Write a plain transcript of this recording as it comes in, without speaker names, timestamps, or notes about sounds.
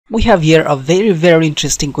We have here a very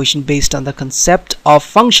interesting question based on the concept of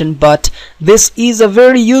function, but this is a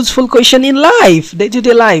very useful question in life,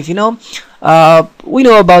 day-to-day life. We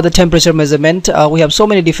know about the temperature measurement. We have so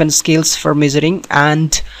many different scales for measuring,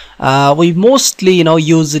 and we mostly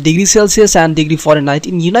use degree Celsius and degree Fahrenheit.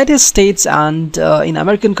 In United States and in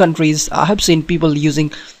American countries, I have seen people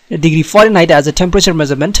using degree Fahrenheit as a temperature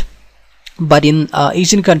measurement. But in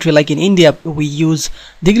Asian country like in India, we use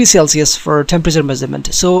degree Celsius for temperature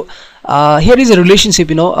measurement. So here is a relationship,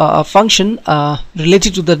 a function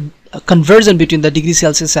related to the conversion between the degree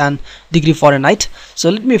Celsius and degree Fahrenheit. So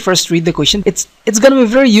let me first read the question. It's going to be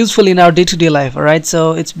very useful in our day-to-day life, all right?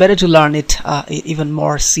 So it's better to learn it even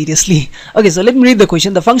more seriously. Okay, so let me read the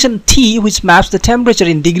question. The function T, which maps the temperature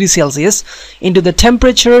in degree Celsius into the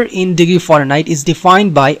temperature in degree Fahrenheit, is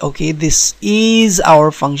defined by, okay, this is our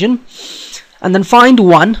function. And then find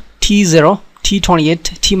 1, T0,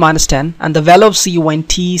 T28, T minus 10, and the value of C when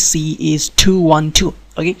TC is 212.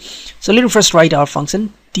 Okay, so let me first write our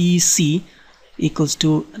function. TC equals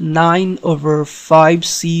to 9 over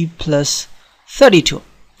 5C plus 32. All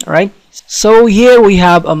right, so here we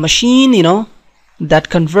have a machine,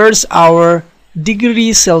 that converts our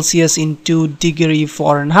degree Celsius into degree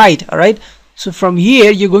Fahrenheit. All right, so from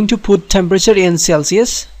here you're going to put temperature in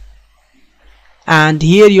Celsius, and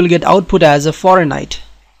here you'll get output as a Fahrenheit,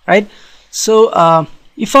 right? So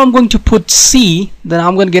if I'm going to put C, then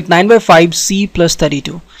I'm going to get 9 by 5 C plus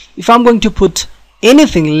 32. If I'm going to put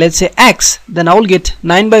anything, let's say X, then I will get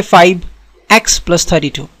 9 by 5 X plus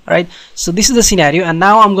 32. Right, so this is the scenario, and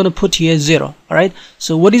now I'm going to put here 0. All right,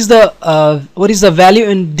 so what is the value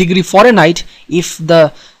in degree Fahrenheit if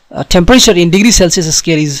the temperature in degree Celsius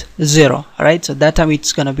scale is 0? All right, so that time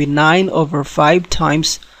it's going to be 9 over 5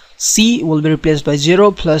 times C will be replaced by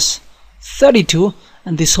 0 plus 32,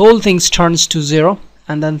 and this whole thing turns to 0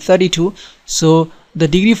 and then 32. So the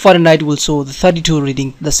degree Fahrenheit will show the 32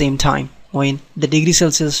 reading the same time, when the degree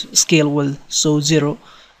Celsius scale will show 0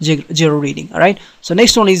 reading. All right, so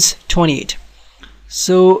next one is 28.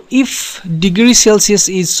 So if degree Celsius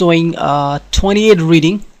is showing 28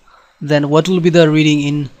 reading, then what will be the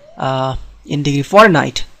reading in degree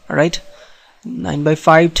Fahrenheit? All right, 9 by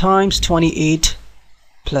 5 times 28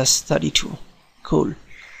 plus 32. Cool.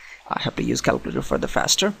 I have to use calculator for the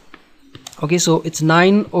faster. Okay, so it's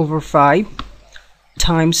 9 over 5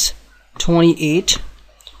 times 28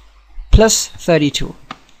 plus 32.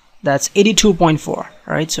 That's 82.4.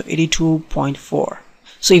 Right, so 82.4.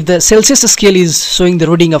 So if the Celsius scale is showing the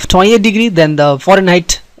reading of 28 degree, then the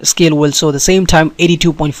Fahrenheit scale will show the same time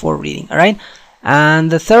 82.4 reading. All right,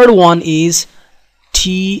 and the third one is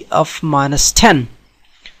T of minus 10.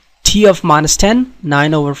 T of minus 10,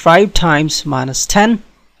 9 over 5 times minus 10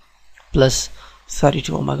 plus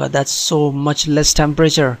 32. Oh my god, that's so much less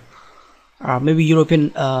temperature. Maybe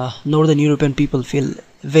northern European people feel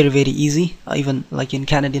very easy, even like in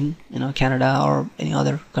Canada or any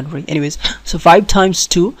other country. Anyways, so 5 times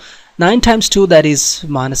 2, 9 times 2, that is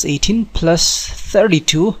minus 18 plus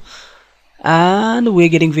 32, and we're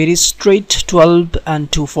getting very straight 12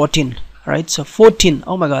 and 2, 14. Right, so 14.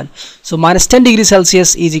 Oh my god, so minus 10 degrees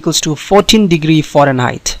Celsius is equals to 14 degree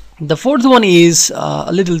Fahrenheit. The fourth one is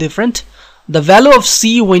a little different. The value of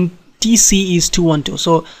C when TC is 212.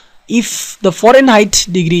 So if the Fahrenheit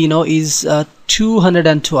degree is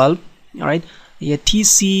 212, all right, yeah,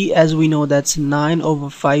 TC, as we know, that's 9 over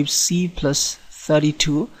 5 C plus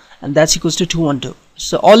 32, and that's equals to 212.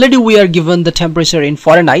 So already we are given the temperature in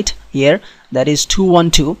Fahrenheit here, that is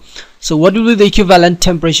 212. So what will be the equivalent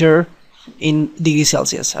temperature in degree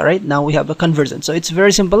Celsius? All right, now we have a conversion. So it's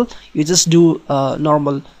very simple. You just do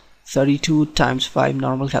normal 32 times 5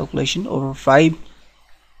 normal calculation over 5,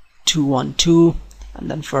 212, and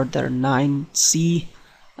then further 9C,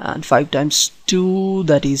 and 5 times 2,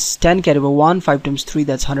 that is 10, carry over 1, 5 times 3,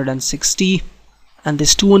 that's 160, and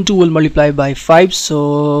this 212 will multiply by 5,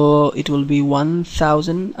 so it will be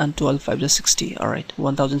 1000, and 12 5 is 60. All right,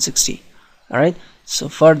 1060. All right, so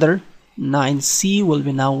further 9C will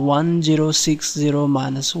be now 1060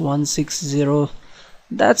 minus 160,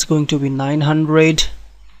 that's going to be 900,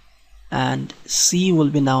 and C will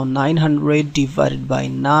be now 900 divided by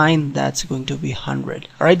 9, that's going to be 100.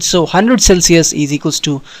 All right, so 100 Celsius is equals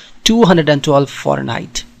to 212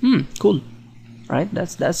 Fahrenheit. Cool. All right,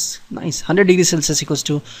 that's nice. 100 degrees Celsius equals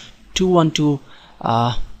to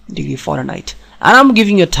 212 degree Fahrenheit. And I'm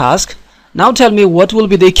giving you a task. Now tell me what will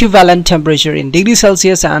be the equivalent temperature in degree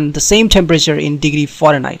Celsius and the same temperature in degree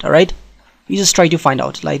Fahrenheit. All right, you just try to find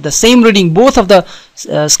out, like the same reading, both of the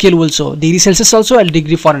scale will show degree Celsius also and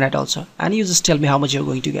degree Fahrenheit also, and you just tell me how much you're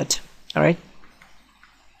going to get. All right.